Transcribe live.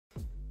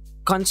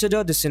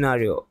Consider the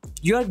scenario.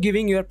 You are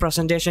giving your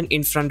presentation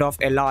in front of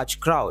a large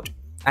crowd,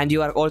 and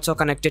you are also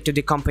connected to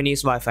the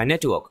company's Wi-Fi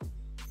network.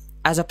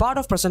 As a part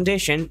of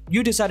presentation,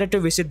 you decided to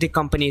visit the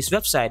company's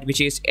website,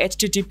 which is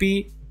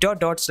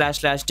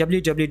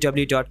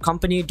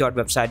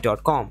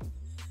http://www.company.website.com.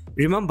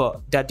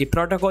 Remember that the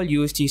protocol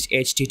used is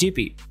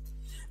HTTP.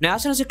 Now,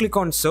 as soon as you click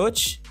on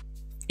search,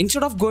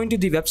 instead of going to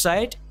the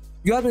website,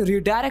 you are being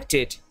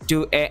redirected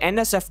to a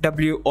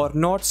NSFW or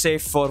not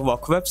safe for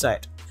work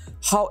website.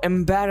 How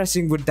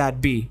embarrassing would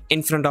that be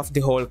in front of the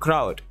whole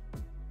crowd?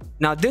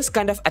 Now, this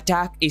kind of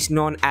attack is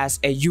known as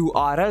a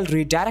URL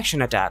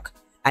redirection attack.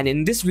 And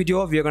in this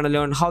video, we are going to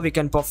learn how we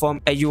can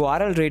perform a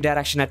URL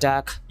redirection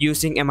attack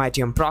using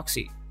MITM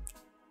proxy.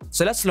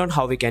 So let's learn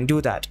how we can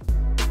do that.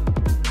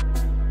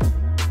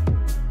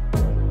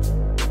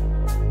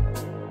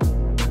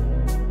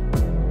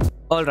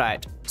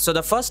 Alright, so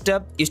the first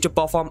step is to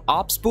perform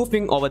ARP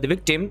spoofing over the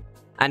victim,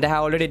 and I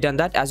have already done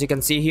that, as you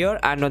can see here,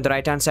 and on the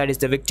right hand side is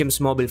the victim's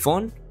mobile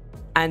phone.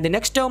 And the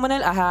next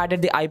terminal, I have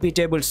added the IP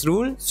tables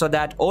rule so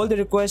that all the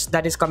requests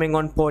that is coming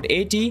on port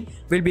 80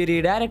 will be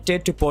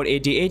redirected to port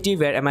 8080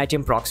 where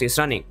MITM proxy is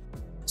running.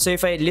 So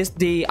if I list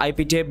the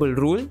IP table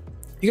rule,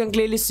 you can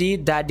clearly see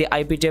that the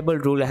IP table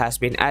rule has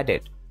been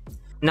added.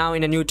 Now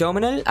in a new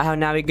terminal, I have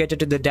navigated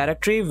to the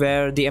directory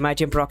where the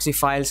MITM proxy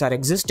files are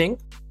existing.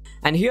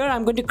 And here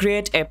I'm going to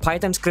create a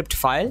Python script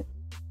file.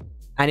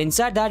 And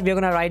inside that, we're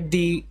going to write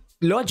the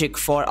logic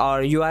for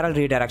our URL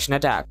redirection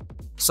attack.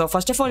 So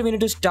first of all, we need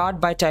to start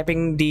by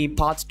typing the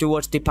path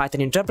towards the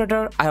Python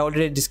interpreter I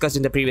already discussed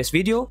in the previous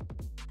video.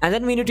 And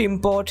then we need to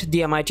import the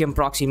MITM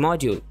proxy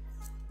module.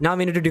 Now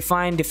we need to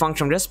define the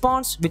function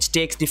response, which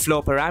takes the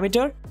flow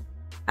parameter.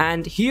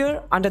 And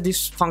here under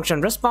this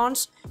function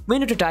response, we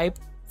need to type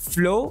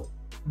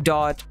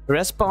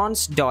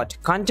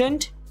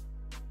flow.response.content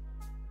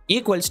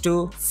equals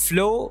to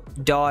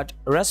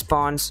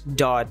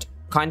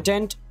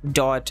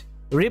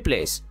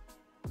flow.response.content.replace.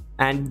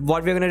 And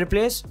what we're going to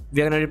replace?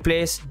 We're going to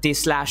replace the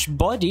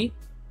 /body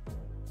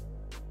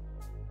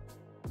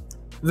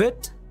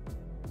with,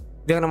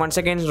 we're going to once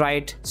again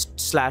write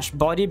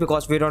 /body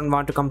because we don't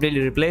want to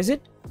completely replace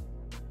it.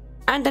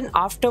 And then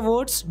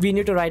afterwards, we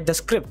need to write the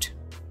script.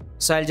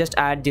 So I'll just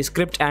add the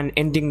script and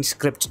ending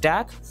script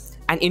tag.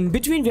 And in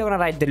between, we're going to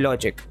write the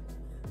logic.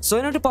 So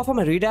in order to perform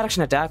a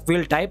redirection attack,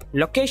 we'll type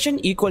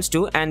location equals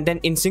to, and then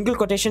in single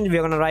quotation,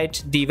 we're going to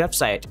write the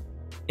website.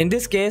 In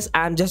this case,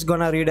 I'm just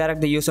gonna redirect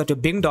the user to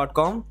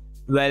bing.com.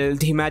 Well,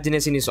 the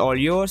imagination is all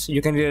yours.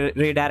 You can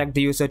redirect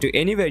the user to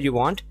anywhere you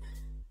want.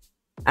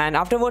 And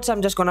afterwards,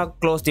 I'm just gonna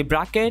close the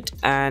bracket,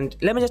 and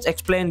let me just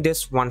explain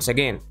this once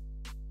again.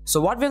 So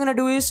what we're gonna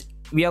do is,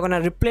 we are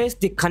gonna replace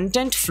the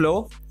content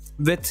flow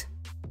with,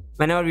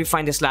 whenever we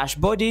find the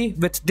 /body,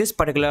 with this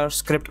particular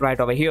script right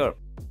over here.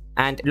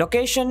 And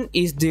location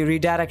is the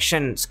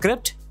redirection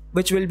script,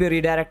 which will be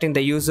redirecting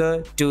the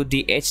user to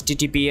the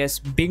https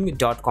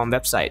bing.com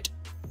website.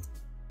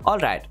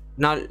 Alright,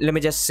 now let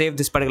me just save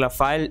this particular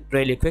file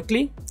really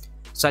quickly.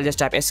 So I'll just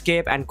type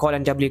escape and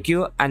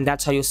 :wq, and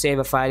that's how you save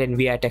a file in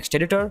VI text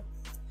editor.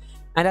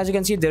 And as you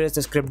can see, there is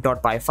the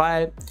script.py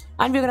file,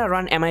 and we're gonna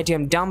run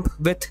MITM dump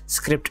with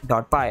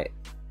script.py.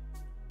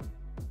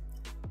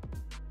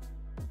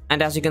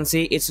 And as you can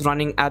see, it's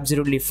running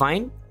absolutely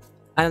fine.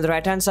 And on the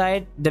right hand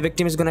side, the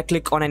victim is gonna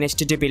click on an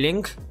HTTP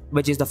link,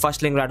 which is the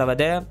first link right over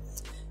there.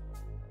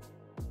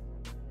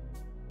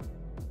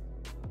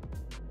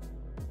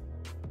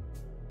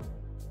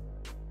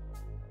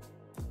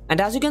 And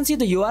as you can see,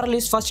 the URL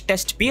is first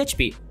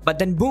test.php, but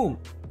then boom,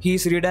 he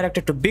is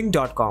redirected to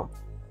bing.com.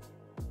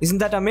 Isn't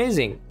that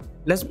amazing?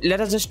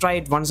 Let us just try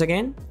it once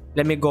again.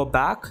 Let me go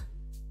back.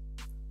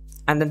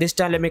 And then this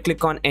time, let me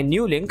click on a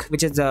new link,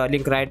 which is the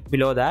link right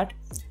below that.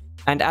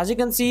 And as you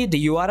can see,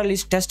 the URL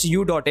is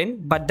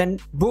testu.in, but then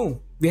boom,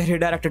 we are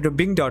redirected to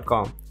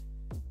bing.com.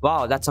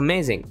 Wow, that's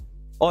amazing.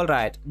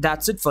 Alright,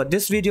 that's it for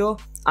this video.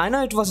 I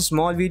know it was a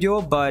small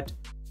video, but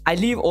I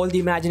leave all the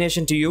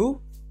imagination to you.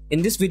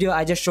 In this video,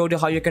 I just showed you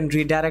how you can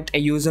redirect a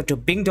user to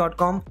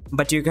bing.com,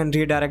 but you can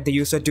redirect the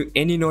user to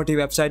any naughty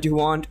website you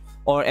want,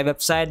 or a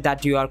website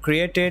that you are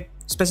created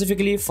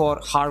specifically for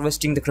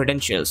harvesting the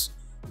credentials.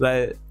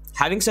 Well,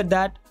 having said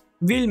that,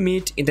 we'll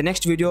meet in the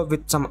next video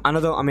with some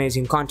another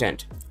amazing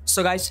content.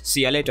 So guys,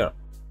 see ya later.